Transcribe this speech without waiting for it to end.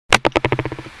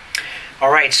All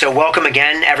right, so welcome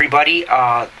again, everybody.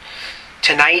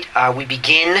 Tonight we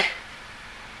begin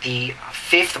the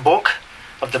fifth book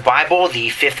of the Bible, the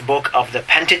fifth book of the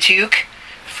Pentateuch,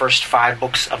 first 5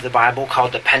 books of the Bible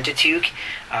called the Pentateuch,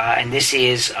 and this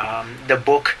is the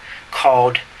book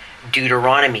called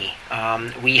Deuteronomy.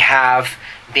 We have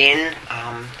been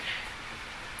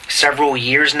several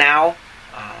years now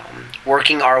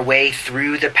working our way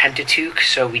through the Pentateuch.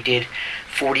 So we did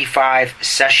 45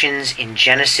 sessions in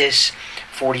Genesis,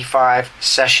 45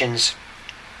 sessions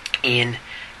in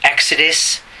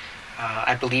Exodus.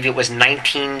 I believe it was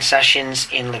 19 sessions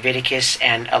in Leviticus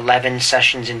and 11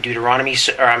 sessions in Deuteronomy,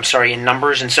 in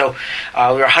Numbers. And so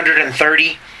we're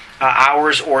 130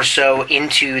 hours or so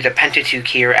into the Pentateuch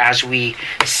here as we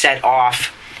set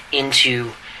off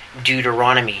into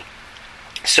Deuteronomy.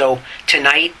 So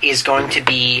tonight is going to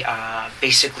be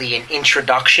basically an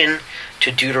introduction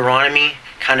to Deuteronomy,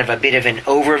 kind of a bit of an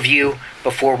overview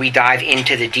before we dive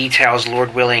into the details,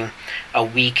 Lord willing, a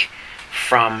week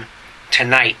from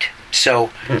tonight.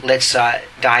 So let's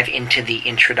dive into the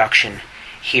introduction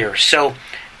here. So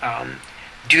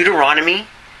Deuteronomy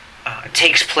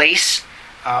takes place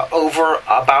over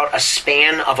about a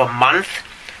span of a month.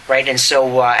 Right, and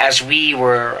so as we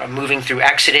were moving through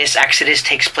Exodus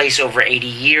takes place over 80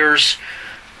 years.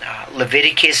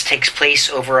 Leviticus takes place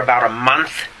over about a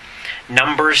month.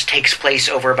 Numbers takes place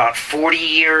over about 40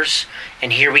 years.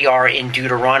 And here we are in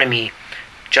Deuteronomy,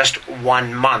 just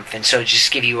 1 month. And so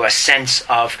just give you a sense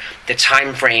of the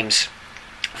time frames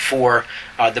for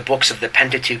the books of the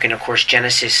Pentateuch. And of course,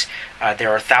 Genesis, there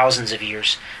are thousands of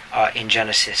years in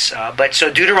Genesis. But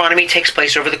so Deuteronomy takes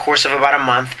place over the course of about a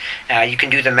month. You can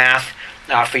do the math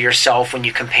for yourself when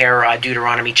you compare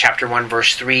Deuteronomy chapter 1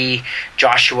 verse 3,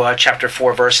 Joshua chapter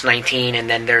 4 verse 19, and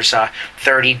then there's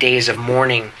 30 days of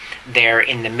mourning there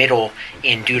in the middle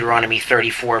in Deuteronomy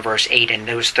 34 verse 8, and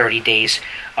those 30 days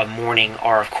of mourning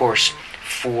are of course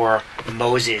for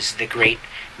Moses, the great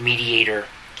mediator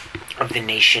of the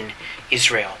nation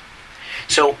Israel.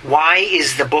 So why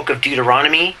is the book of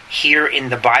Deuteronomy here in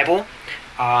the Bible?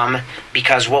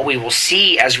 Because what we will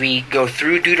see as we go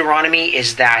through Deuteronomy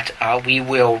is that we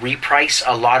will reprise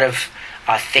a lot of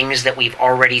things that we've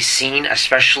already seen,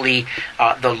 especially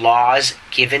the laws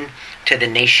given to the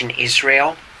nation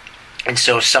Israel. And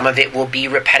so some of it will be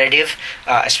repetitive,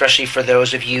 especially for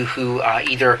those of you who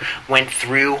either went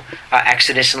through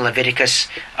Exodus and Leviticus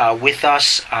with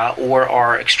us or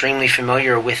are extremely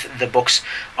familiar with the books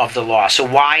of the law. So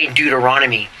why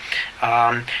Deuteronomy?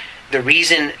 The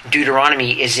reason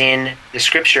Deuteronomy is in the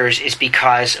scriptures is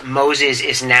because Moses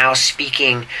is now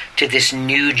speaking to this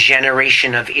new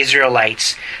generation of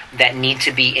Israelites that need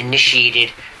to be initiated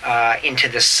into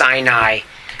the Sinai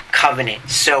covenant.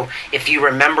 So if you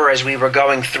remember, as we were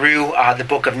going through the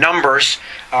book of Numbers,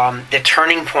 the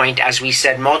turning point, as we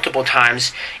said multiple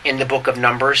times in the book of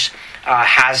Numbers,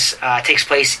 takes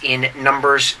place in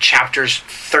Numbers chapters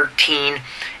 13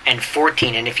 and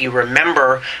 14. And if you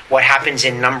remember, what happens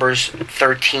in Numbers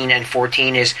 13 and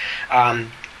 14 is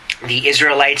the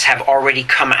Israelites have already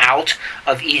come out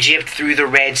of Egypt through the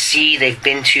Red Sea. They've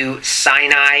been to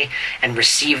Sinai and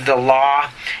received the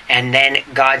law. And then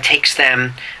God takes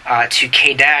them to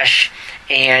Kadesh,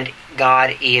 and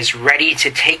God is ready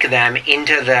to take them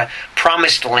into the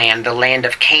promised land, the land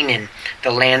of Canaan,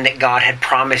 the land that God had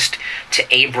promised to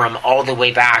Abram all the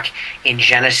way back in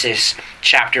Genesis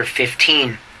chapter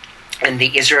 15. And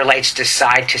the Israelites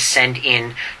decide to send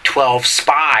in 12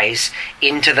 spies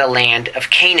into the land of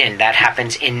Canaan. That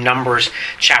happens in Numbers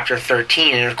chapter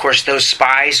 13. And of course, those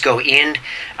spies go in.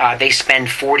 They spend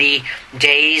 40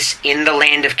 days in the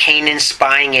land of Canaan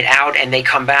spying it out, and they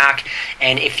come back.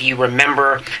 And if you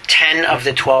remember, 10 of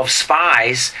the 12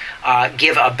 spies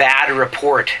give a bad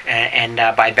report. And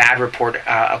by bad report,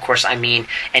 of course, I mean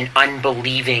an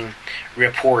unbelieving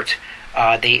report.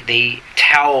 They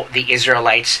tell the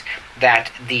Israelites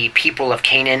that the people of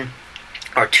Canaan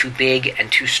are too big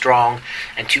and too strong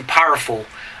and too powerful.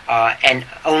 And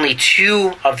only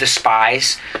 2 of the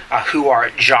spies, who are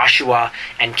Joshua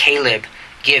and Caleb,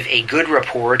 give a good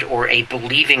report or a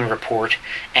believing report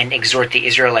and exhort the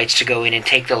Israelites to go in and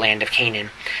take the land of Canaan.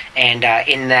 And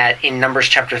in Numbers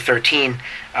chapter 13,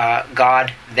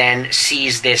 God then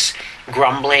sees this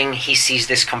grumbling, he sees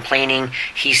this complaining,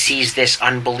 he sees this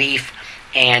unbelief,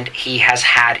 and he has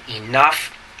had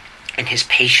enough. And his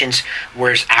patience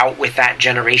wears out with that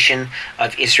generation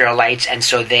of Israelites, and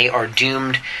so they are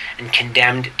doomed and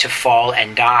condemned to fall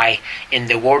and die in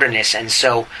the wilderness. And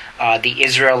so the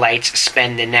Israelites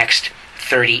spend the next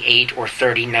 38 or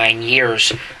 39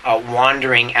 years,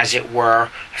 wandering, as it were,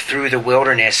 through the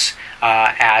wilderness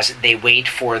as they wait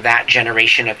for that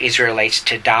generation of Israelites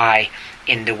to die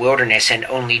in the wilderness, and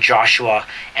only Joshua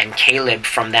and Caleb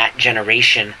from that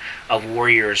generation of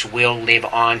warriors will live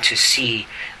on to see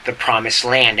the promised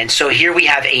land. And so here we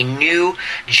have a new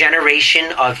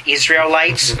generation of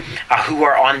Israelites who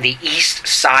are on the east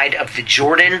side of the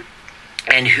Jordan,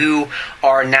 and who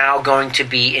are now going to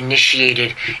be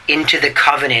initiated into the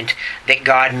covenant that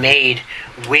God made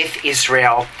with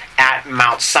Israel at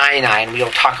Mount Sinai. And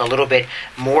we'll talk a little bit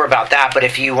more about that. But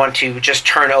if you want to just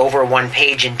turn over one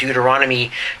page in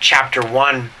Deuteronomy chapter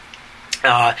 1,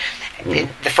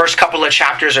 the first couple of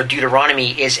chapters of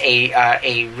Deuteronomy is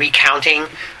a recounting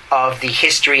of the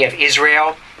history of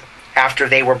Israel after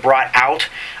they were brought out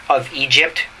of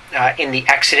Egypt in the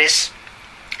Exodus.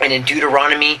 And in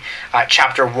Deuteronomy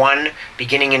chapter 1,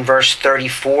 beginning in verse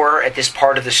 34, at this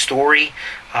part of the story,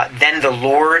 then the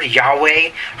Lord, Yahweh,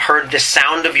 heard the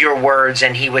sound of your words,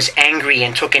 and he was angry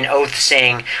and took an oath,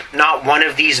 saying, not one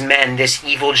of these men, this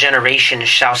evil generation,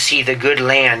 shall see the good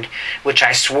land which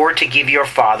I swore to give your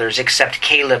fathers, except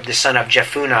Caleb the son of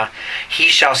Jephunneh. He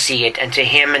shall see it, and to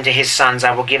him and to his sons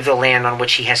I will give the land on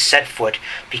which he has set foot,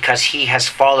 because he has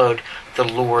followed the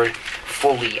Lord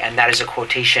fully. And that is a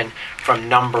quotation from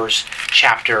Numbers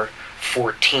chapter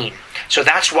 14. So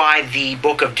that's why the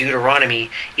book of Deuteronomy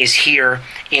is here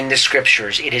in the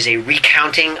scriptures. It is a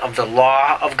recounting of the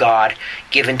law of God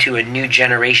given to a new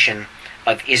generation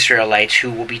of Israelites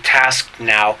who will be tasked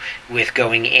now with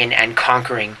going in and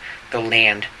conquering the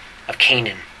land of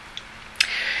Canaan.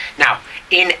 Now,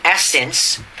 in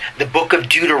essence, the book of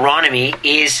Deuteronomy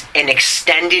is an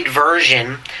extended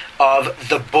version of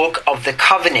the book of the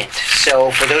covenant.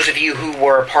 So for those of you who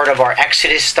were part of our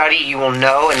Exodus study, you will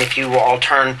know, and if you will all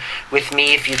turn with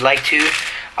me if you'd like to,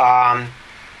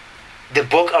 the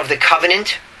book of the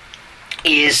covenant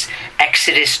is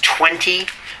Exodus 20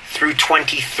 through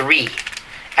 23.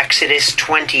 Exodus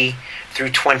 20 through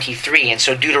 23. And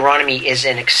so Deuteronomy is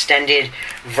an extended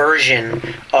version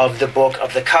of the book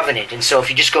of the covenant. And so if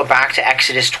you just go back to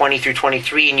Exodus 20 through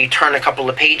 23 and you turn a couple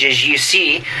of pages, you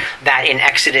see that in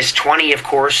Exodus 20, of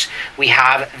course, we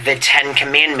have the 10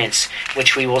 Commandments,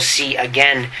 which we will see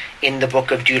again in the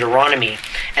book of Deuteronomy.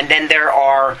 And then there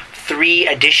are 3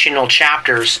 additional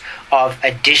chapters of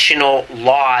additional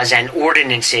laws and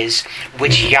ordinances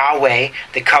which Yahweh,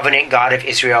 the covenant God of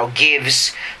Israel,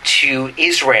 gives to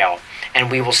Israel. And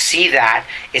we will see that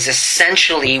is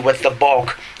essentially what the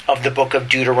bulk of the book of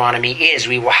Deuteronomy is.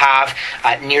 We will have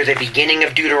near the beginning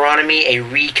of Deuteronomy a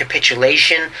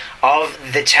recapitulation of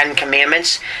the 10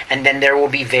 Commandments, and then there will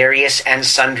be various and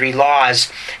sundry laws.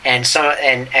 And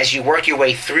as you work your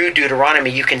way through Deuteronomy,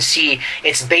 you can see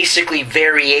it's basically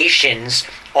variations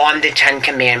on the 10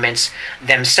 Commandments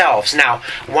themselves. Now,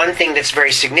 one thing that's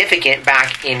very significant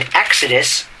back in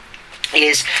Exodus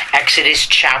is Exodus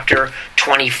chapter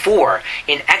 24.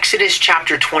 In Exodus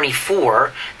chapter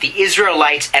 24, the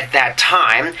Israelites at that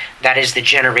time, that is the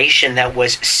generation that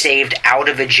was saved out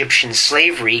of Egyptian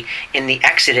slavery in the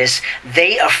Exodus,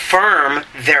 they affirm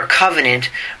their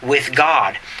covenant with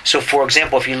God. So for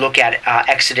example, if you look at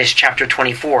Exodus chapter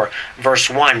 24, verse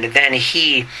 1, then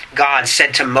he, God,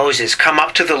 said to Moses, come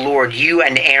up to the Lord, you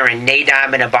and Aaron,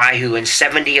 Nadab and Abihu, and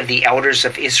 70 of the elders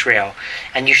of Israel,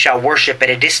 and you shall worship at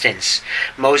a distance.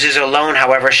 Moses alone,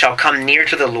 however, shall come near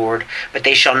to the Lord, but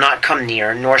they shall not come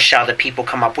near, nor shall the people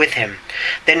come up with him.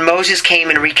 Then Moses came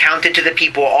and recounted to the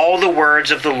people all the words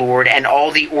of the Lord and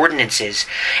all the ordinances.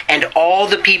 And all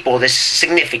the people, this is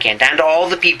significant, and all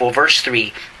the people, verse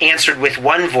 3, answered with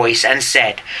one voice and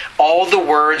said, all the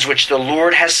words which the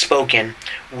Lord has spoken,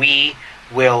 we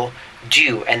will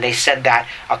do. And they said that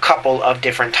a couple of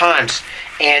different times.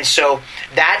 And so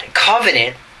that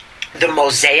covenant, the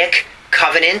Mosaic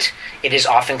covenant, it is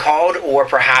often called, or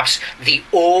perhaps the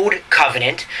Old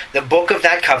Covenant. The book of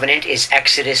that covenant is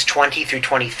Exodus 20 through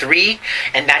 23,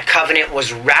 and that covenant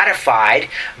was ratified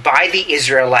by the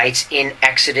Israelites in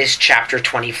Exodus chapter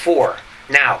 24.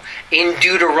 Now, in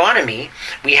Deuteronomy,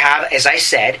 we have, as I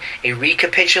said, a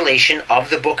recapitulation of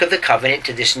the book of the covenant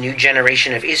to this new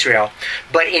generation of Israel.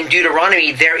 But in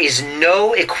Deuteronomy, there is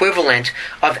no equivalent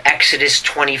of Exodus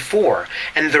 24.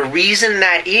 And the reason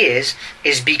that is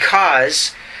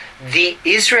because the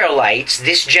Israelites,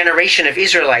 this generation of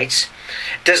Israelites,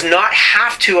 does not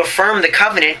have to affirm the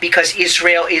covenant because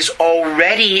Israel is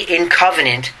already in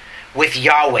covenant with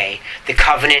Yahweh, the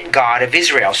covenant God of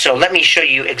Israel. So let me show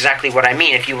you exactly what I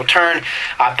mean. If you will turn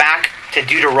back to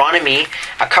Deuteronomy,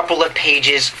 a couple of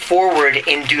pages forward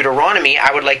in Deuteronomy,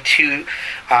 I would like to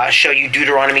show you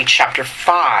Deuteronomy chapter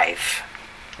 5.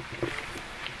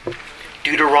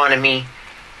 Deuteronomy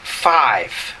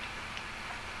 5.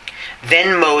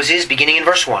 Then Moses, beginning in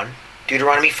verse 1,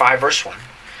 Deuteronomy 5, verse 1.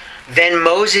 Then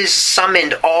Moses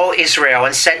summoned all Israel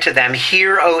and said to them,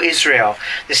 Hear, O Israel,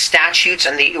 the statutes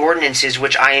and the ordinances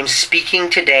which I am speaking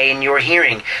today in your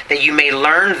hearing, that you may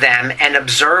learn them and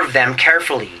observe them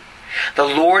carefully. The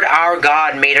Lord our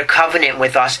God made a covenant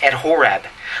with us at Horeb.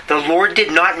 The Lord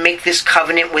did not make this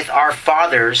covenant with our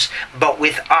fathers, but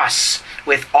with us,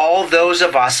 with all those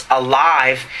of us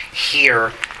alive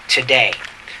here today.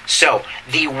 So,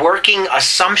 the working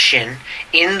assumption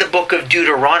in the book of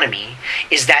Deuteronomy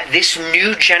is that this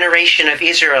new generation of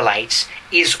Israelites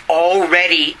is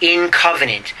already in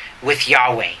covenant with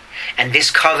Yahweh. And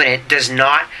this covenant does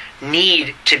not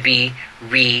need to be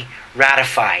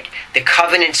ratified. The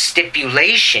covenant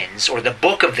stipulations, or the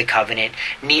book of the covenant,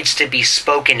 needs to be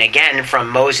spoken again from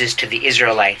Moses to the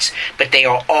Israelites, but they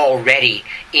are already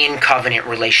in covenant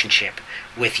relationship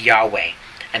with Yahweh.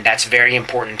 And that's very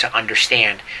important to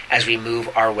understand as we move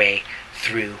our way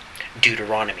through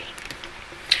Deuteronomy.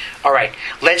 All right,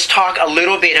 let's talk a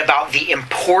little bit about the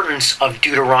importance of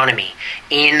Deuteronomy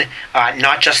in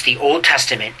not just the Old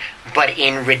Testament, but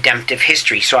in redemptive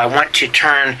history. So I want to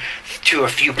turn to a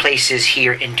few places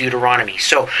here in Deuteronomy.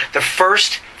 So the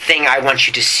first thing I want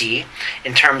you to see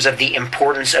in terms of the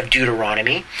importance of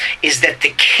Deuteronomy is that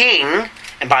the king,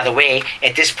 and by the way,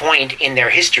 at this point in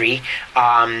their history,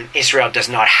 Israel does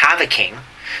not have a king.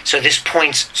 So this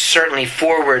points certainly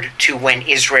forward to when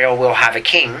Israel will have a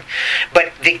king.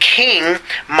 But the king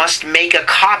must make a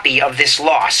copy of this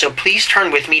law. So please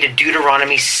turn with me to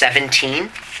Deuteronomy 17.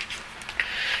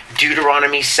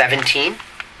 Deuteronomy 17.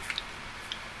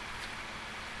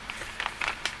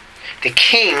 The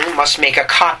king must make a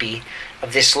copy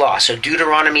of this law. So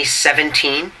Deuteronomy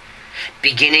 17,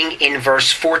 beginning in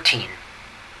verse 14.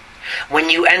 When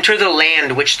you enter the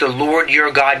land which the Lord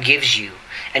your God gives you,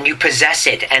 and you possess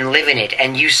it and live in it,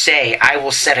 and you say, I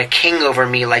will set a king over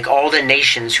me like all the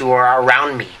nations who are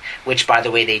around me, which, by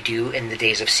the way, they do in the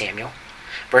days of Samuel.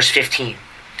 Verse 15.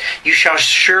 You shall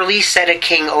surely set a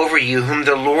king over you whom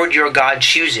the Lord your God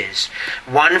chooses.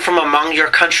 One from among your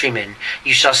countrymen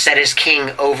you shall set as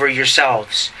king over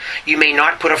yourselves. You may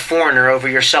not put a foreigner over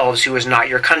yourselves who is not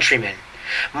your countryman.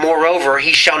 Moreover,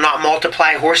 he shall not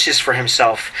multiply horses for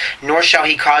himself, nor shall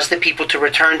he cause the people to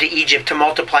return to Egypt to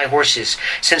multiply horses,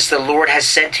 since the Lord has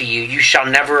said to you, you shall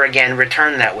never again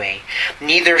return that way.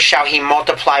 Neither shall he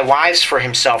multiply wives for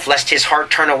himself, lest his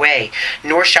heart turn away,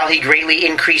 nor shall he greatly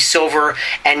increase silver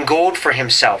and gold for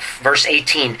himself. Verse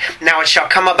 18. Now it shall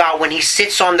come about when he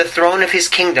sits on the throne of his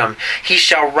kingdom, he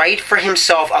shall write for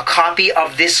himself a copy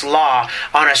of this law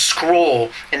on a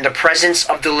scroll in the presence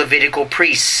of the Levitical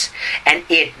priests. And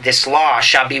this law,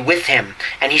 shall be with him,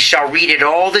 and he shall read it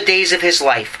all the days of his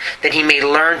life, that he may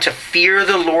learn to fear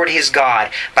the Lord his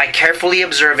God, by carefully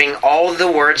observing all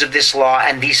the words of this law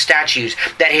and these statutes,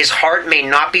 that his heart may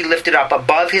not be lifted up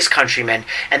above his countrymen,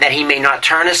 and that he may not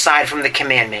turn aside from the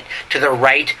commandment to the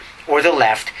right or the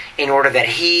left, in order that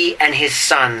he and his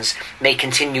sons may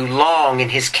continue long in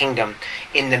his kingdom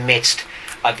in the midst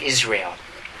of Israel.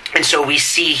 And so we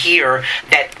see here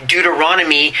that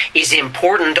Deuteronomy is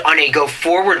important on a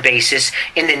go-forward basis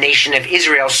in the nation of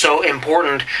Israel, so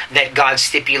important that God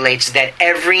stipulates that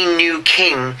every new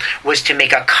king was to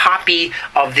make a copy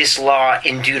of this law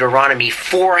in Deuteronomy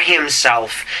for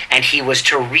himself, and he was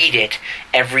to read it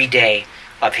every day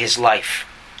of his life.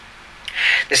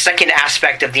 The second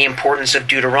aspect of the importance of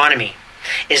Deuteronomy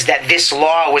is that this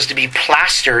law was to be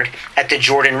plastered at the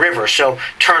Jordan River. So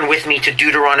turn with me to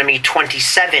Deuteronomy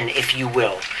 27, if you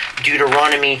will.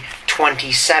 Deuteronomy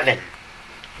 27.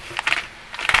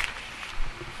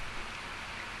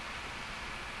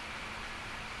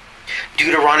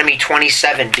 Deuteronomy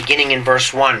 27, beginning in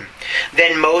verse 1.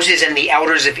 Then Moses and the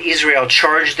elders of Israel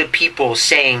charged the people,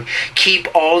 saying, Keep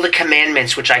all the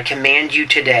commandments which I command you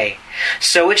today.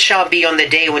 So it shall be on the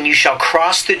day when you shall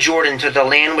cross the Jordan to the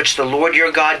land which the Lord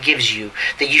your God gives you,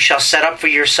 that you shall set up for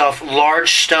yourself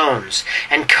large stones,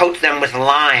 and coat them with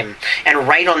lime, and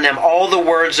write on them all the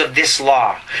words of this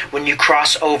law, when you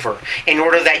cross over, in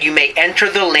order that you may enter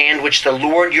the land which the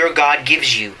Lord your God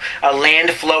gives you, a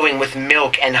land flowing with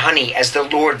milk and honey, as the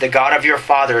Lord, the God of your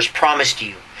fathers, promised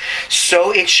you.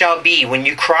 So it shall be when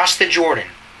you cross the Jordan,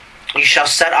 You shall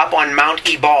set up on Mount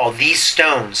Ebal these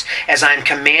stones, as I am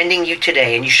commanding you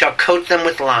today, and you shall coat them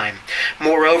with lime.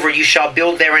 Moreover, you shall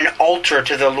build there an altar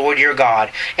to the Lord your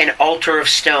God, an altar of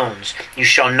stones. You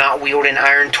shall not wield an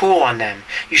iron tool on them.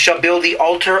 You shall build the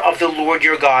altar of the Lord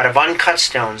your God of uncut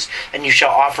stones, and you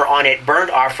shall offer on it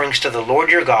burnt offerings to the Lord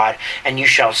your God, and you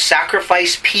shall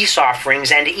sacrifice peace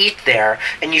offerings and eat there,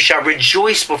 and you shall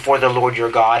rejoice before the Lord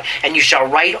your God, and you shall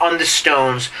write on the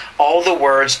stones all the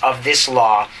words of this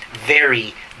law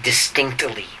very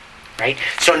distinctly. Right?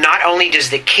 So not only does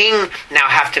the king now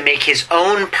have to make his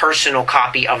own personal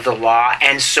copy of the law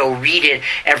and so read it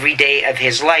every day of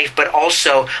his life, but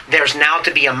also there's now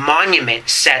to be a monument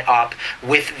set up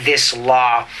with this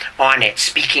law on it,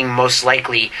 speaking most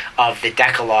likely of the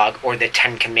Decalogue or the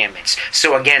Ten Commandments.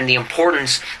 So again, the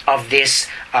importance of this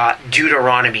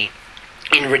Deuteronomy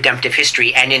in redemptive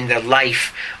history and in the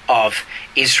life of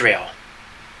Israel.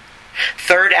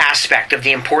 Third aspect of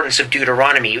the importance of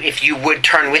Deuteronomy, if you would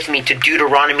turn with me to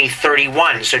Deuteronomy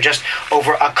 31, so just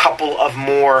over a couple of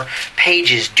more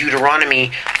pages,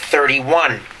 Deuteronomy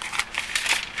 31.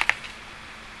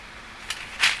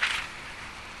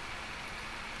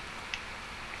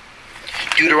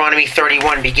 Deuteronomy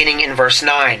 31, beginning in verse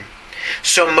 9.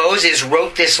 So Moses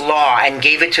wrote this law and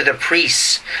gave it to the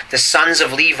priests, the sons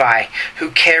of Levi, who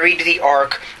carried the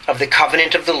ark of the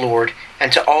covenant of the Lord,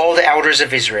 and to all the elders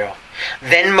of Israel.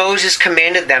 Then Moses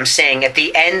commanded them, saying, at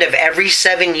the end of every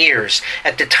 7 years,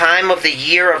 at the time of the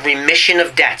year of remission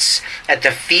of debts, at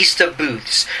the feast of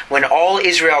booths, when all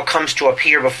Israel comes to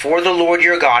appear before the Lord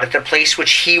your God at the place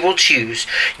which he will choose,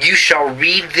 you shall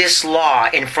read this law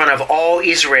in front of all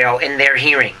Israel in their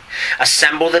hearing.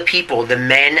 Assemble the people, the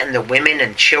men and the women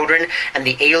and children, and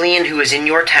the alien who is in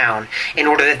your town, in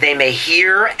order that they may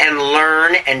hear and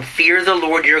learn and fear the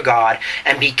Lord your God,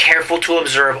 and be careful to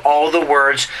observe all the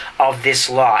words of this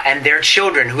law. And their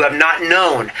children who have not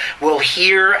known will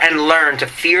hear and learn to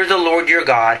fear the Lord your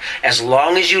God as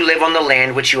long as you live on the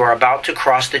land which you are about to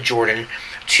cross the Jordan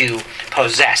to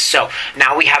possess. So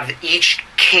now we have each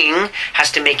king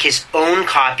has to make his own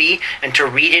copy and to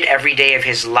read it every day of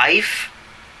his life.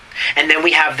 And then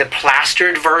we have the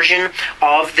plastered version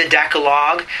of the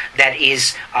Decalogue that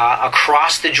is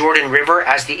across the Jordan River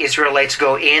as the Israelites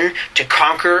go in to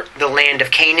conquer the land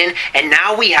of Canaan. And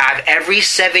now we have every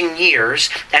 7 years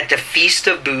at the Feast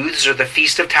of Booths or the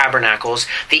Feast of Tabernacles,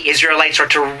 the Israelites are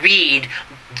to read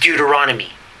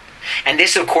Deuteronomy. And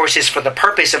this, of course, is for the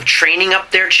purpose of training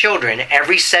up their children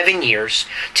every 7 years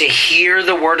to hear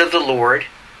the word of the Lord,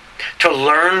 to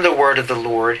learn the word of the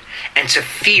Lord, and to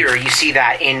fear. You see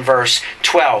that in verse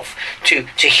 12.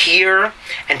 To hear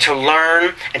and to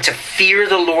learn and to fear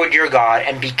the Lord your God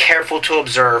and be careful to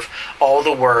observe all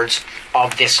the words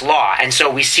of this law. And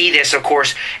so we see this, of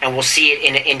course, and we'll see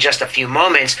it in just a few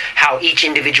moments, how each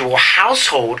individual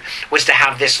household was to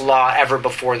have this law ever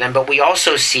before them. But we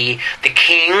also see the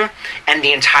king and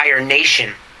the entire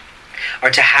nation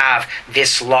are to have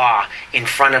this law in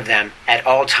front of them at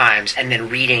all times and then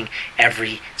reading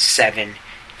every 7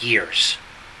 years.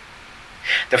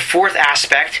 The fourth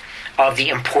aspect of the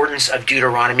importance of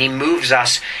Deuteronomy moves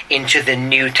us into the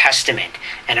New Testament.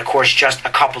 And of course, just a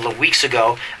couple of weeks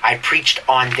ago, I preached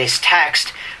on this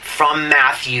text from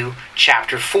Matthew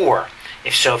chapter 4.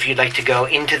 If you'd like to go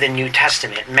into the New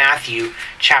Testament, Matthew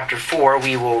chapter 4,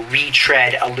 we will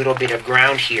retread a little bit of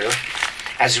ground here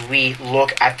as we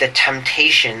look at the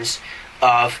temptations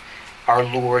of our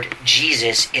Lord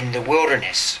Jesus in the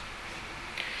wilderness.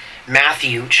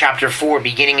 Matthew chapter 4,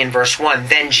 beginning in verse 1.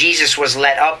 Then Jesus was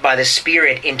led up by the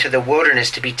Spirit into the wilderness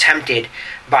to be tempted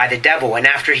by the devil. And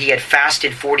after he had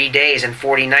fasted 40 days and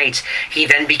 40 nights, he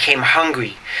then became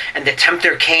hungry. And the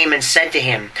tempter came and said to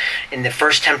him in the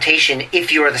first temptation,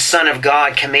 if you are the Son of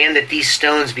God, command that these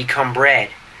stones become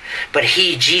bread. But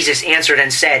he, Jesus, answered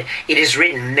and said, it is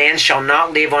written, man shall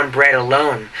not live on bread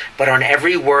alone, but on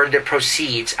every word that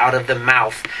proceeds out of the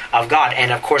mouth of God.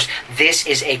 And of course, this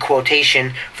is a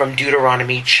quotation from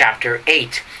Deuteronomy chapter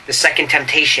 8. The second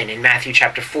temptation in Matthew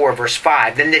chapter 4, verse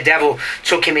 5. Then the devil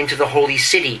took him into the holy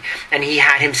city, and he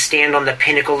had him stand on the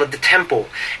pinnacle of the temple,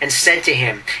 and said to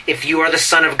him, if you are the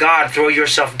Son of God, throw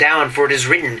yourself down, for it is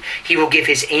written, he will give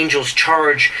his angels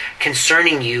charge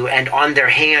concerning you, and on their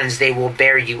hands they will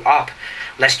bear you up,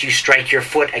 lest you strike your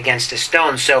foot against a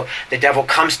stone. So the devil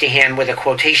comes to him with a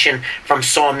quotation from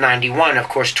Psalm 91, of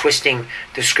course, twisting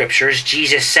the scriptures.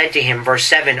 Jesus said to him, verse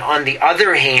 7, on the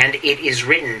other hand, it is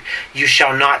written, you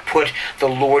shall not put the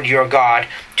Lord your God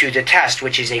to the test,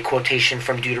 which is a quotation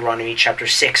from Deuteronomy chapter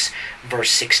 6, verse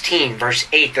 16. Verse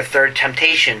 8, the third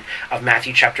temptation of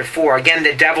Matthew chapter 4. Again,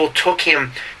 the devil took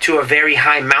him to a very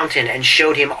high mountain and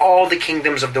showed him all the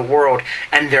kingdoms of the world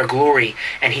and their glory.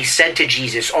 And he said to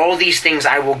Jesus, all these things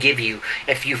I will give you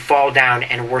if you fall down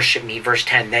and worship me. Verse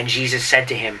 10, then Jesus said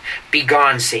to him,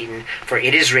 begone, Satan, for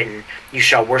it is written, you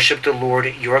shall worship the Lord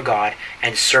your God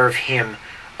and serve him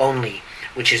only,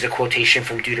 which is a quotation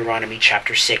from Deuteronomy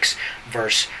chapter 6,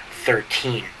 verse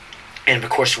 13. And of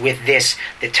course, with this,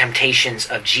 the temptations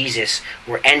of Jesus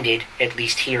were ended, at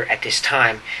least here at this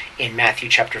time, in Matthew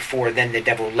chapter 4. Then the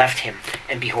devil left him,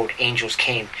 and behold, angels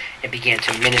came and began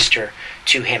to minister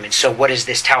to him. And so what does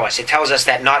this tell us? It tells us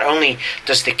that not only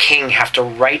does the king have to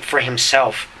write for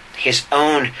himself his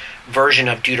own version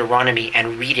of Deuteronomy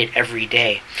and read it every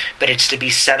day, but it's to be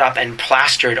set up and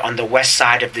plastered on the west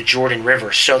side of the Jordan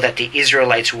River so that the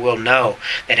Israelites will know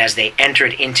that as they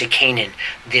entered into Canaan,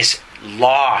 this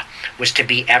law was to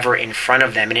be ever in front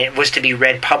of them, and it was to be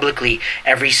read publicly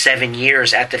every 7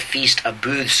 years at the Feast of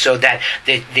Booths, so that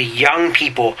the young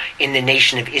people in the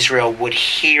nation of Israel would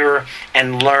hear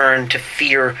and learn to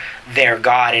fear their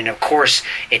God. And of course,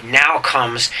 it now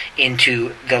comes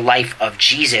into the life of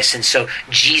Jesus, and so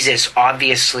Jesus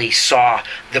obviously saw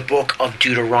the book of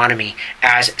Deuteronomy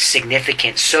as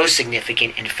significant, so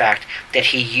significant in fact that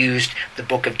he used the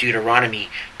book of Deuteronomy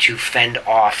to fend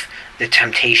off the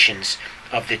temptations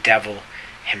of the devil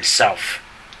himself.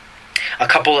 A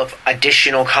couple of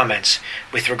additional comments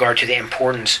with regard to the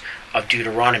importance of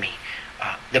Deuteronomy.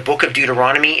 The book of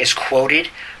Deuteronomy is quoted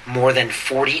more than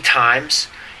 40 times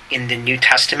in the New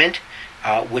Testament,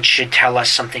 which should tell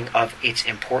us something of its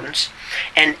importance.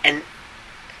 And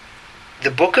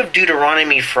the book of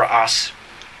Deuteronomy for us,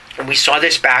 and we saw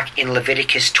this back in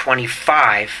Leviticus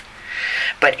 25,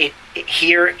 but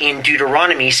here in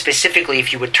Deuteronomy, specifically,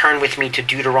 if you would turn with me to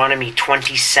Deuteronomy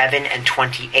 27 and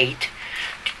 28,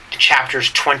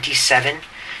 chapters 27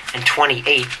 and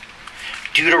 28,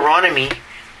 Deuteronomy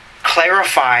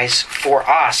clarifies for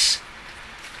us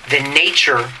the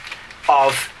nature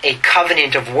of a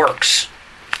covenant of works.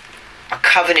 A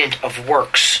covenant of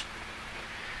works.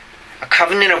 A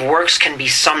covenant of works can be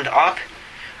summed up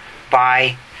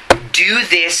by do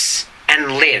this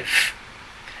and live.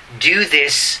 Do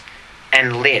this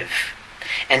and live.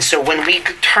 And so when we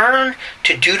turn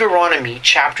to Deuteronomy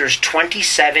chapters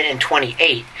 27 and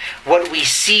 28, what we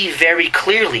see very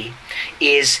clearly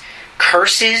is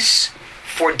curses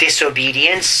for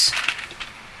disobedience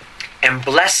and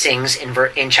blessings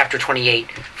in chapter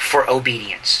 28 for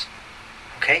obedience.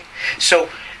 Okay? So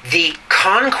the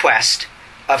conquest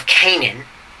of Canaan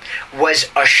was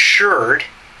assured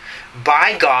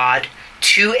by God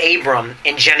to Abram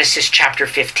in Genesis chapter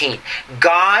 15.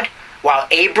 God, while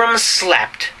Abram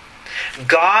slept,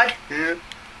 God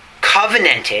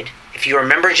covenanted, if you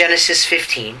remember Genesis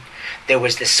 15, there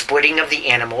was the splitting of the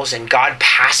animals, and God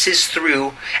passes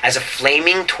through as a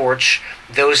flaming torch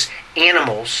those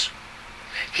animals.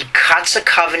 He cuts a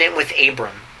covenant with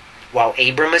Abram while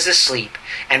Abram is asleep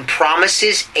and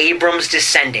promises Abram's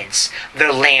descendants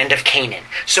the land of Canaan.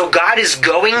 So God is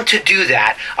going to do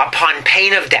that upon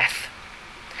pain of death.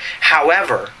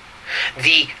 However,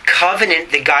 the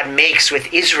covenant that God makes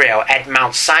with Israel at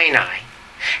Mount Sinai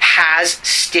has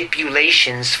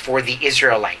stipulations for the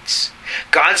Israelites.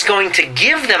 God's going to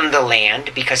give them the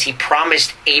land because he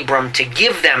promised Abram to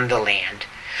give them the land.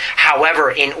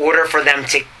 However, in order for them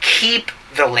to keep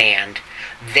the land,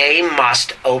 they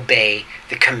must obey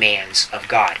the commands of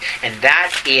God. And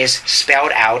that is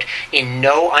spelled out in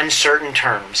no uncertain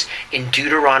terms in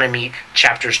Deuteronomy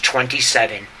chapters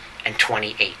 27 and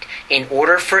 28. In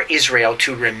order for Israel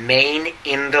to remain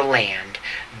in the land,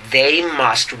 they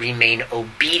must remain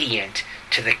obedient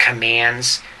to the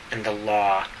commands and the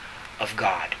law of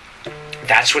God.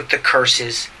 That's what the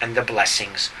curses and the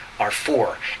blessings are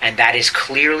for. And that is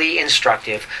clearly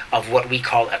instructive of what we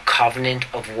call a covenant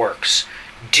of works.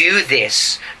 Do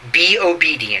this, be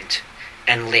obedient,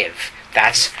 and live.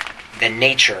 That's the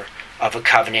nature of a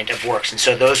covenant of works. And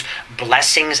so those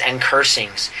blessings and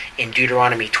cursings in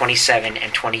Deuteronomy 27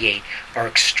 and 28 are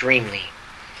extremely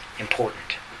important.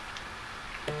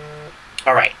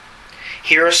 All right.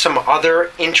 Here are some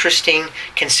other interesting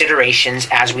considerations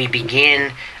as we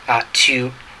begin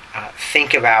to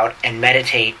think about and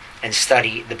meditate and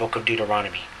study the book of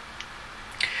Deuteronomy.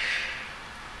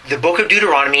 The book of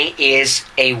Deuteronomy is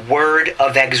a word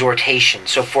of exhortation.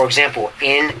 So, for example,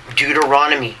 in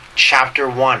Deuteronomy chapter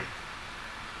 1,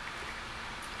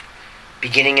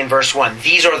 beginning in verse 1,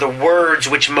 these are the words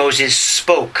which Moses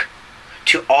spoke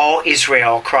to all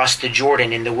Israel across the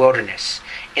Jordan in the wilderness,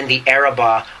 in the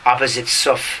Arabah opposite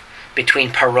Suf,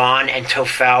 between Paran and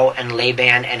Tophel and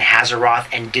Laban and Hazeroth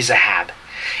and Dizahab.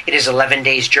 It is 11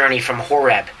 days' journey from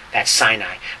Horeb, that's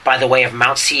Sinai, by the way of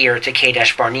Mount Seir to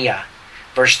Kadesh Barnea.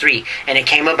 Verse 3, and it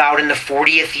came about in the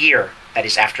 40th year, that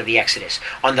is after the Exodus,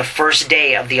 on the first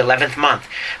day of the 11th month,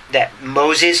 that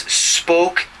Moses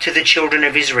spoke to the children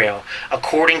of Israel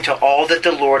according to all that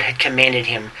the Lord had commanded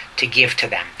him to give to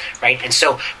them. Right? And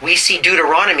so we see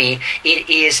Deuteronomy, it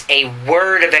is a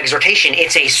word of exhortation.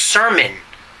 It's a sermon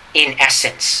in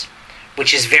essence,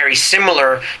 which is very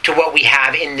similar to what we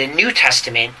have in the New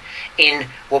Testament in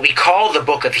what we call the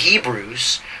book of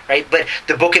Hebrews, right? But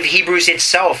the book of Hebrews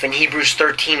itself, in Hebrews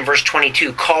 13, verse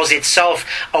 22, calls itself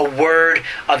a word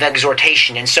of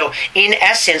exhortation. And so, in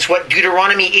essence, what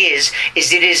Deuteronomy is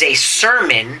it is a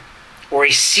sermon or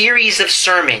a series of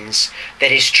sermons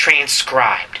that is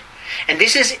transcribed. And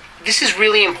this is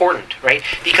really important, right?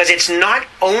 Because it's not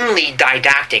only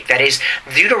didactic. That is,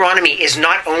 Deuteronomy is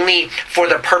not only for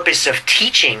the purpose of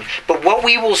teaching, but what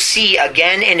we will see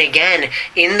again and again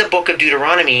in the book of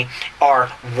Deuteronomy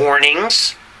are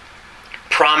warnings,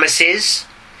 promises,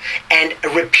 and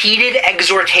repeated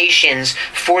exhortations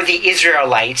for the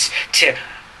Israelites to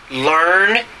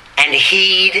learn and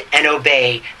heed and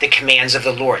obey the commands of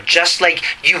the Lord, just like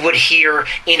you would hear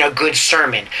in a good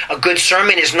sermon. A good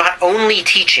sermon is not only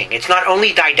teaching, it's not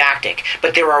only didactic,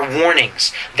 but there are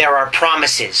warnings, there are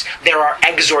promises, there are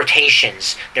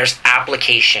exhortations, there's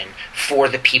application for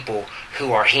the people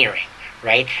who are hearing,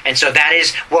 right? And so that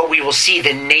is what we will see.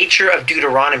 The nature of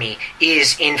Deuteronomy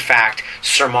is, in fact,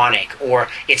 sermonic, or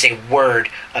it's a word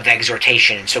of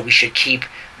exhortation, and so we should keep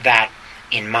that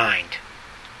in mind.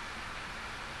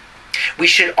 We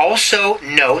should also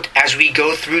note, as we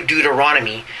go through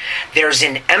Deuteronomy, there's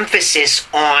an emphasis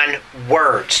on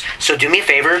words. So do me a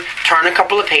favor, turn a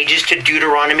couple of pages to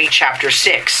Deuteronomy chapter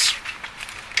 6.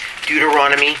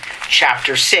 Deuteronomy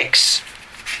chapter 6.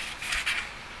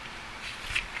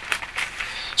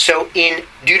 So in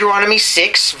Deuteronomy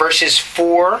 6, verses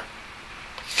 4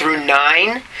 through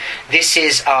 9, this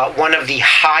is one of the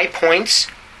high points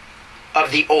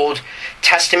of the Old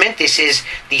Testament. This is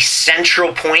the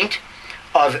central point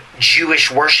of Jewish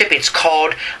worship. It's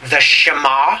called the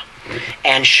Shema,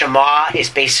 and Shema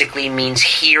basically means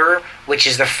hear, which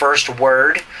is the first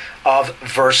word of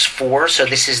verse 4. So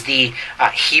this is the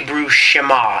Hebrew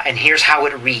Shema, and here's how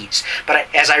it reads. But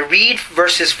as I read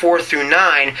verses 4 through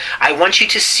 9, I want you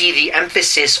to see the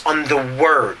emphasis on the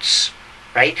words,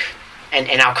 right?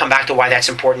 And I'll come back to why that's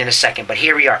important in a second. But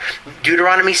here we are.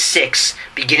 Deuteronomy 6,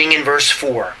 beginning in verse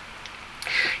 4.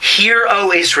 Hear,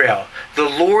 O Israel, the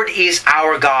Lord is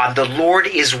our God, the Lord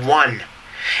is one.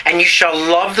 And you shall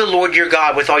love the Lord your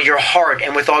God with all your heart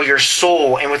and with all your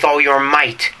soul and with all your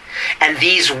might. And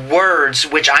these words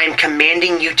which I am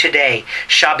commanding you today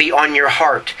shall be on your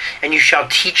heart, and you shall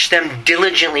teach them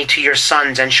diligently to your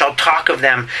sons, and shall talk of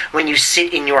them when you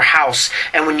sit in your house,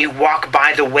 and when you walk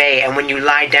by the way, and when you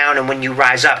lie down, and when you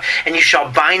rise up. And you shall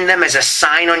bind them as a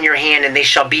sign on your hand, and they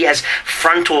shall be as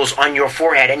frontals on your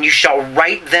forehead, and you shall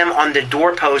write them on the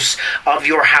doorposts of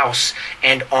your house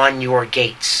and on your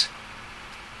gates.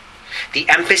 The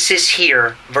emphasis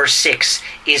here, verse 6,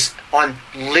 is on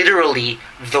literally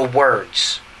the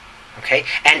words. Okay?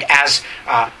 And as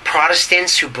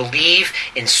Protestants who believe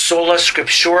in sola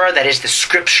scriptura, that is, the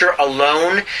scripture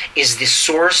alone is the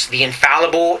source, the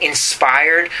infallible,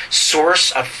 inspired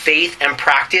source of faith and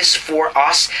practice for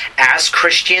us as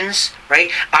Christians,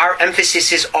 right? Our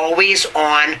emphasis is always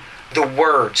on the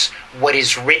words, what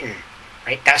is written,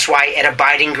 right? That's why at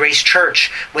Abiding Grace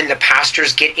Church, when the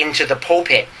pastors get into the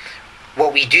pulpit,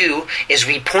 what we do is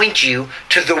we point you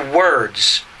to the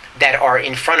words that are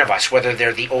in front of us, whether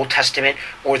they're the Old Testament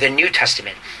or the New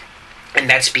Testament. And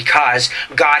that's because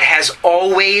God has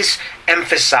always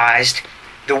emphasized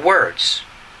the words,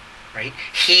 right?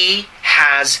 He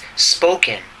has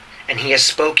spoken, and he has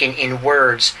spoken in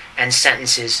words and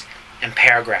sentences and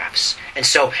paragraphs. And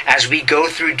so as we go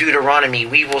through Deuteronomy,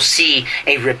 we will see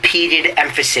a repeated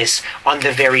emphasis on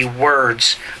the very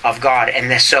words of God.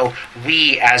 And so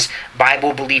we as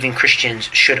Bible-believing Christians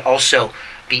should also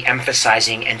be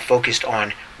emphasizing and focused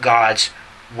on God's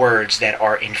words that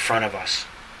are in front of us.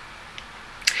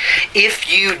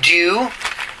 If you do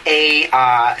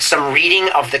some reading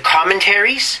of the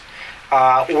commentaries,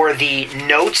 or the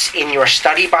notes in your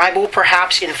study Bible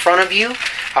perhaps in front of you,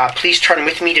 please turn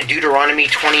with me to Deuteronomy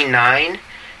 29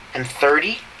 and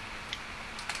 30.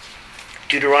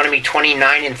 Deuteronomy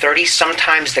 29 and 30.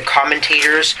 Sometimes the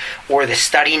commentators or the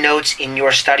study notes in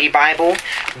your study Bible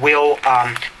will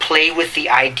play with the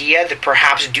idea that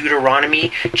perhaps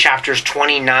Deuteronomy chapters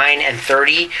 29 and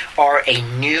 30 are a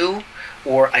new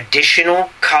or additional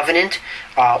covenant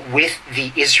with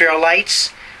the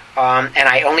Israelites. And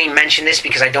I only mention this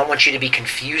because I don't want you to be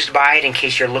confused by it in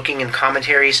case you're looking in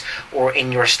commentaries or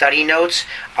in your study notes.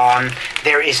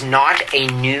 There is not a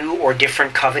new or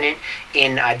different covenant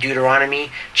in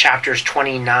Deuteronomy chapters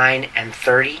 29 and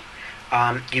 30.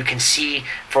 You can see,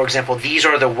 for example, these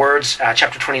are the words,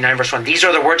 chapter 29, verse 1. These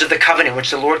are the words of the covenant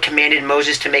which the Lord commanded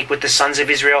Moses to make with the sons of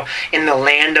Israel in the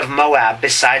land of Moab,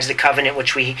 besides the covenant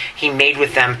which he made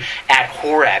with them at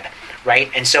Horeb.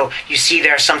 Right? And so you see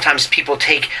there sometimes people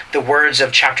take the words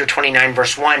of chapter 29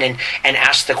 verse 1 and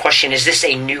ask the question, is this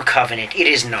a new covenant? It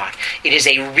is not. It is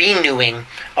a renewing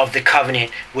of the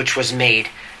covenant which was made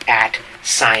at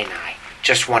Sinai.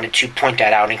 Just wanted to point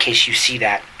that out in case you see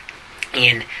that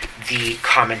in the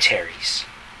commentaries.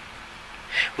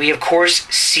 We of course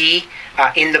see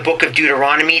in the book of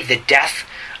Deuteronomy the death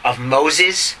of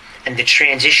Moses and the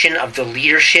transition of the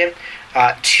leadership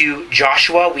to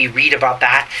Joshua. We read about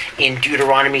that in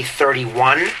Deuteronomy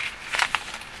 31.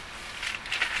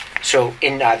 So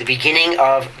in the beginning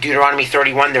of Deuteronomy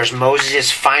 31, there's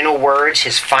Moses' final words,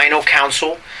 his final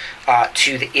counsel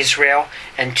to the Israel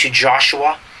and to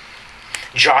Joshua.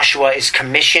 Joshua is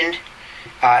commissioned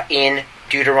in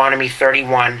Deuteronomy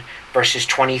 31, verses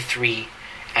 23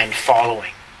 and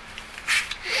following.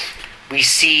 We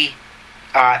see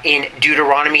in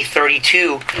Deuteronomy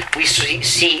 32, we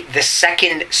see the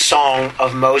second song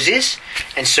of Moses.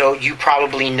 And so you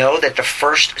probably know that the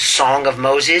first song of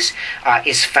Moses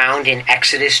is found in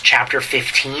Exodus chapter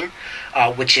 15,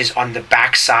 which is on the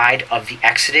backside of the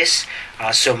Exodus.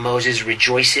 So Moses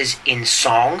rejoices in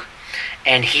song.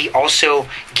 And he also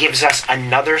gives us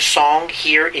another song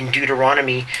here in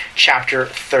Deuteronomy chapter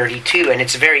 32. And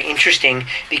it's very interesting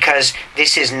because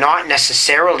this is not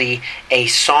necessarily a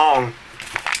song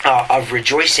of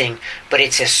rejoicing, but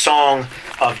it's a song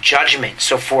of judgment.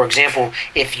 So for example,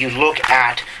 if you look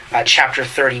at chapter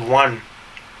 31,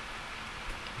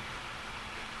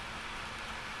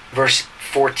 verse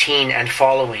 14 and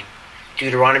following,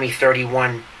 Deuteronomy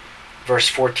 31, verse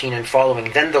 14 and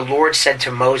following, then the Lord said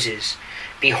to Moses,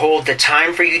 behold, the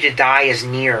time for you to die is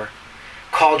near.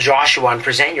 Call Joshua and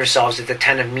present yourselves at the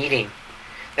tent of meeting,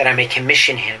 that I may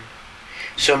commission him.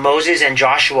 So Moses and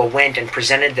Joshua went and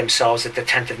presented themselves at the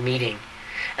tent of meeting.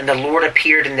 And the Lord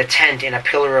appeared in the tent in a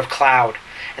pillar of cloud,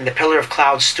 and the pillar of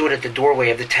cloud stood at the doorway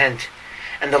of the tent.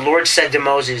 And the Lord said to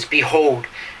Moses, behold,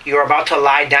 you are about to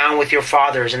lie down with your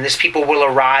fathers, and this people will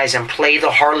arise and play the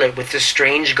harlot with the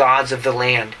strange gods of the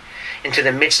land, into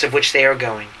the midst of which they are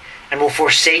going, and will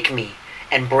forsake me,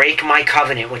 and break my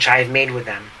covenant which I have made with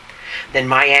them. Then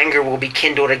my anger will be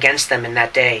kindled against them in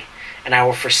that day, and I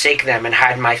will forsake them and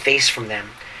hide my face from them,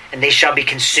 and they shall be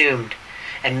consumed.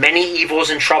 And many evils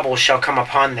and troubles shall come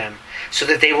upon them, so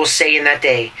that they will say in that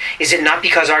day, is it not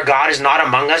because our God is not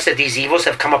among us that these evils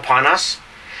have come upon us?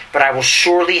 But I will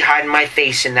surely hide my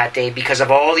face in that day because of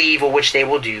all the evil which they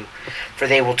will do, for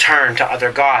they will turn to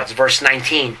other gods. Verse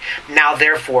 19, now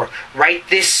therefore write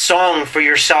this song for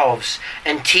yourselves,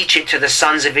 and teach it to the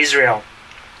sons of Israel.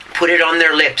 Put it on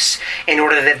their lips, in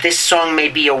order that this song may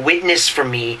be a witness for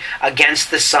me against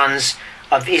the sons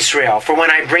of Israel. For when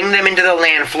I bring them into the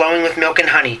land flowing with milk and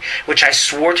honey, which I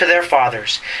swore to their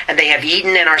fathers, and they have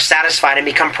eaten and are satisfied and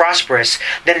become prosperous,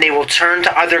 then they will turn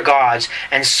to other gods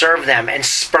and serve them and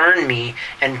spurn me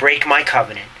and break my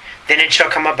covenant. Then it shall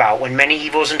come about, when many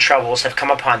evils and troubles have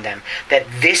come upon them, that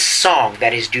this song,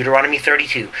 that is Deuteronomy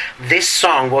 32, this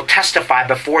song will testify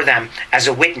before them as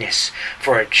a witness,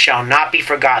 for it shall not be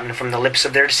forgotten from the lips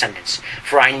of their descendants.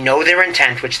 For I know their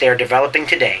intent which they are developing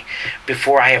today,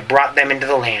 before I have brought them into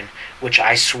the land which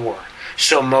I swore.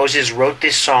 So Moses wrote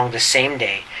this song the same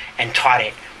day and taught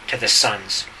it to the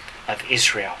sons of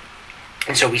Israel.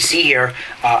 And so we see here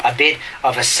a bit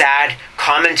of a sad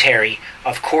commentary,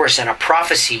 of course, and a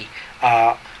prophecy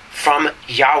from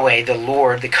Yahweh, the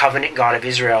Lord, the covenant God of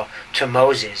Israel, to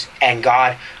Moses. And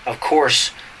God, of course,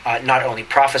 not only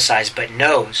prophesies, but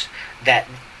knows that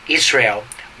Israel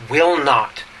will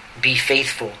not be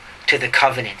faithful to the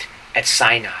covenant at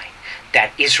Sinai.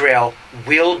 That Israel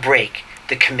will break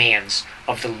the commands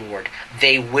of the Lord.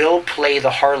 They will play the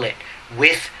harlot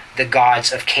with the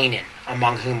gods of Canaan,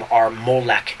 among whom are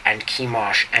Molech and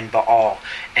Chemosh and Baal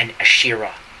and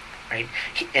Asherah. Right?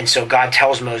 And so God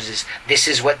tells Moses, this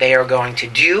is what they are going to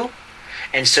do.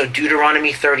 And so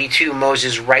Deuteronomy 32,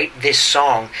 Moses write this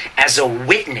song as a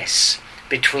witness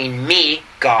between me,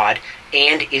 God,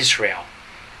 and Israel,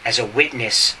 as a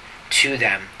witness to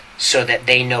them, so that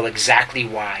they know exactly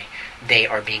why they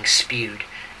are being spewed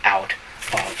out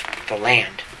of the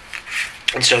land.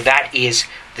 And so that is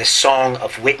the song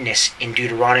of witness in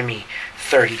Deuteronomy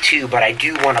 32, but I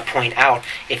do want to point out,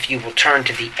 if you will turn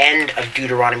to the end of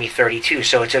Deuteronomy 32.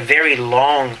 So it's a very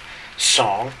long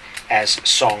song, as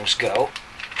songs go.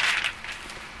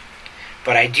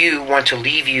 But I do want to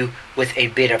leave you with a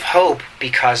bit of hope,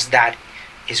 because that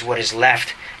is what is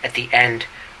left at the end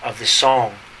of the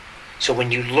song. So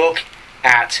when you look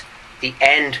at the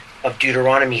end of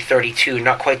Deuteronomy 32,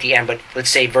 not quite the end, but let's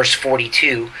say verse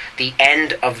 42, the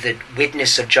end of the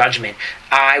witness of judgment.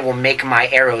 I will make my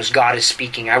arrows, God is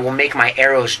speaking, I will make my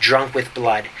arrows drunk with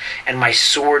blood, and my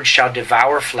sword shall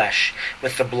devour flesh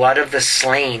with the blood of the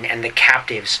slain and the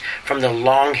captives from the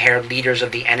long-haired leaders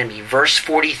of the enemy. Verse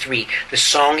 43, the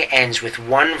song ends with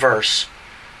one verse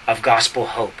of gospel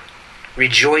hope.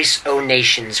 Rejoice, O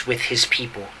nations, with his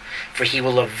people, for he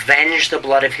will avenge the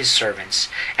blood of his servants,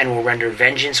 and will render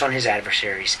vengeance on his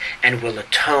adversaries, and will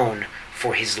atone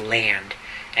for his land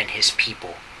and his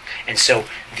people. And so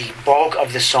the bulk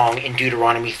of the song in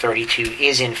Deuteronomy 32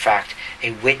 is in fact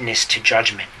a witness to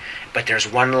judgment. But there's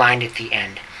one line at the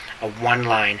end, one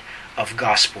line of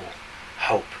gospel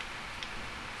hope.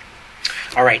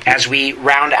 All right, as we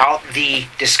round out the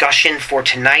discussion for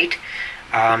tonight,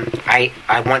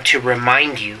 I want to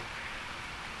remind you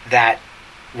that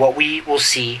what we will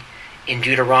see in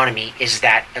Deuteronomy is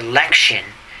that election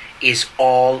is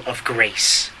all of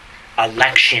grace.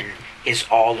 Election is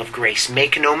all of grace.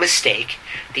 Make no mistake,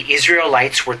 the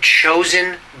Israelites were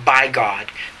chosen by God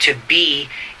to be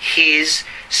his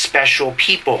special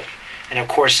people. And of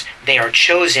course, they are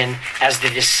chosen as the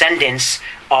descendants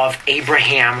of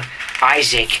Abraham,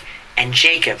 Isaac, and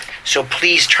Jacob. So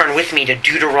please turn with me to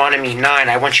Deuteronomy 9.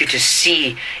 I want you to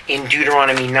see in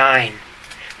Deuteronomy 9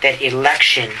 that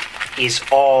election is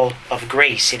all of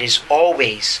grace. It is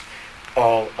always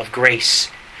all of grace.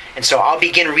 And so I'll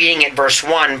begin reading at verse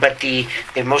 1, but the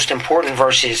most important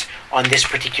verses on this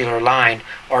particular line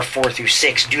are 4 through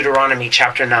 6. Deuteronomy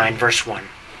chapter 9, verse 1.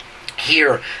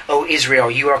 Hear, O Israel,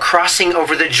 you are crossing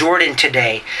over the Jordan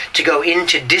today to go in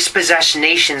to dispossess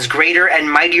nations greater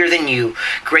and mightier than you,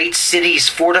 great cities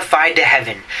fortified to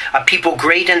heaven, a people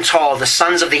great and tall, the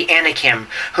sons of the Anakim,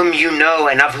 whom you know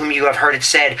and of whom you have heard it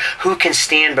said, who can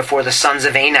stand before the sons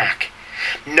of Anak?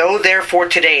 Know therefore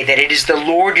today that it is the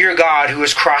Lord your God who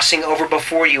is crossing over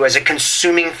before you as a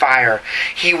consuming fire.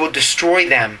 He will destroy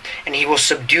them, and he will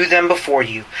subdue them before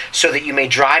you, so that you may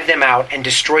drive them out and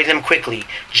destroy them quickly,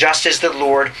 just as the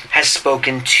Lord has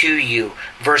spoken to you.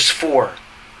 Verse 4.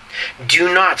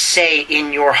 Do not say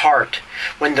in your heart,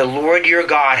 when the Lord your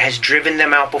God has driven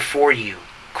them out before you,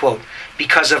 quote,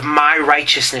 because of my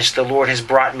righteousness the Lord has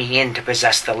brought me in to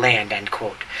possess the land, end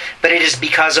quote. But it is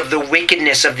because of the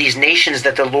wickedness of these nations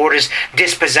that the Lord is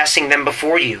dispossessing them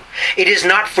before you. It is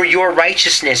not for your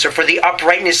righteousness or for the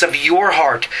uprightness of your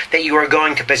heart that you are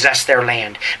going to possess their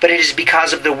land, but it is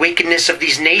because of the wickedness of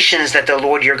these nations that the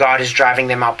Lord your God is driving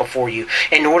them out before you,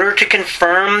 in order to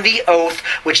confirm the oath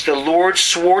which the Lord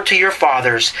swore to your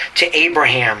fathers, to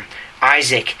Abraham,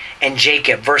 Isaac, and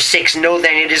Jacob. Verse 6, know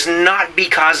then it is not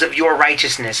because of your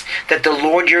righteousness that the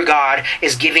Lord your God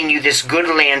is giving you this good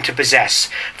land to possess,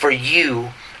 for you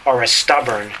are a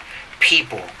stubborn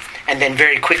people. And then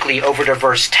very quickly over to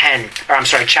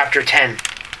chapter 10.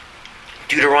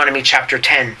 Deuteronomy chapter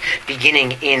 10,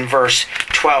 beginning in verse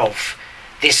 12.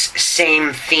 This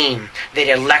same theme, that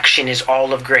election is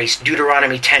all of grace.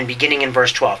 Deuteronomy 10, beginning in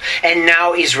verse 12. And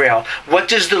now, Israel, what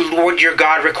does the Lord your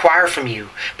God require from you?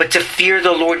 But to fear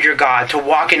the Lord your God, to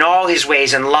walk in all his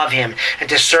ways and love him, and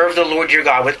to serve the Lord your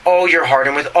God with all your heart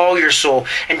and with all your soul,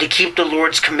 and to keep the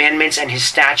Lord's commandments and his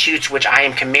statutes, which I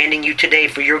am commanding you today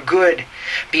for your good.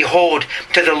 Behold,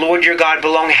 to the Lord your God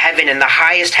belong heaven and the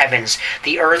highest heavens,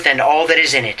 the earth and all that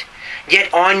is in it.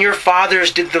 Yet on your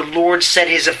fathers did the Lord set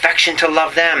his affection to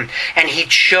love them, and he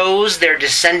chose their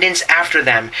descendants after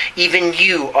them, even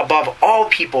you above all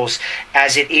peoples,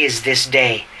 as it is this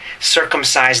day.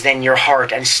 Circumcise then your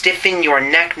heart, and stiffen your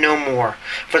neck no more.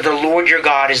 For the Lord your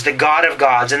God is the God of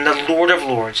gods, and the Lord of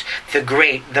lords, the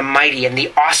great, the mighty, and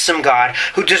the awesome God,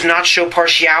 who does not show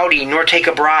partiality, nor take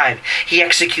a bribe. He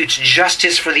executes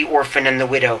justice for the orphan and the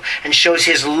widow, and shows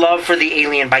his love for the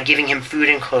alien by giving him food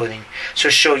and clothing. So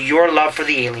show your love for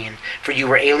the alien, for you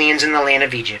were aliens in the land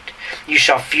of Egypt. You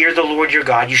shall fear the Lord your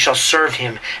God, you shall serve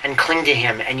him, and cling to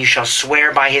him, and you shall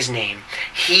swear by his name.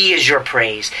 He is your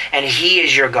praise, and he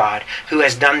is your God, who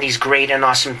has done these great and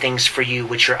awesome things for you,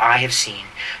 which your eye have seen.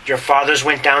 Your fathers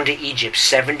went down to Egypt,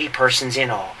 70 persons in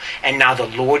all, and now the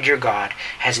Lord your God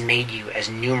has made you as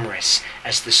numerous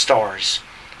as the stars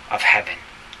of heaven.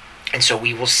 And so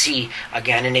we will see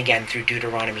again and again through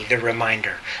Deuteronomy the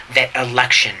reminder that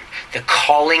election, the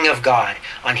calling of God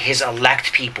on his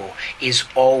elect people, is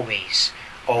always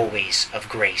always of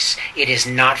grace. It is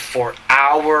not for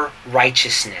our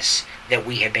righteousness that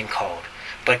we have been called,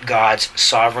 but God's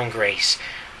sovereign grace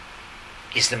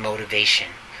is the motivation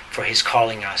for his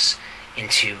calling us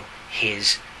into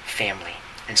his family.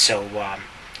 And so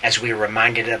as we are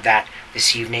reminded of that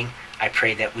this evening, I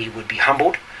pray that we would be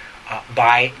humbled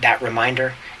by that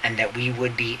reminder, and that we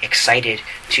would be excited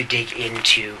to dig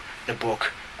into the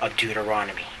book of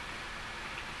Deuteronomy.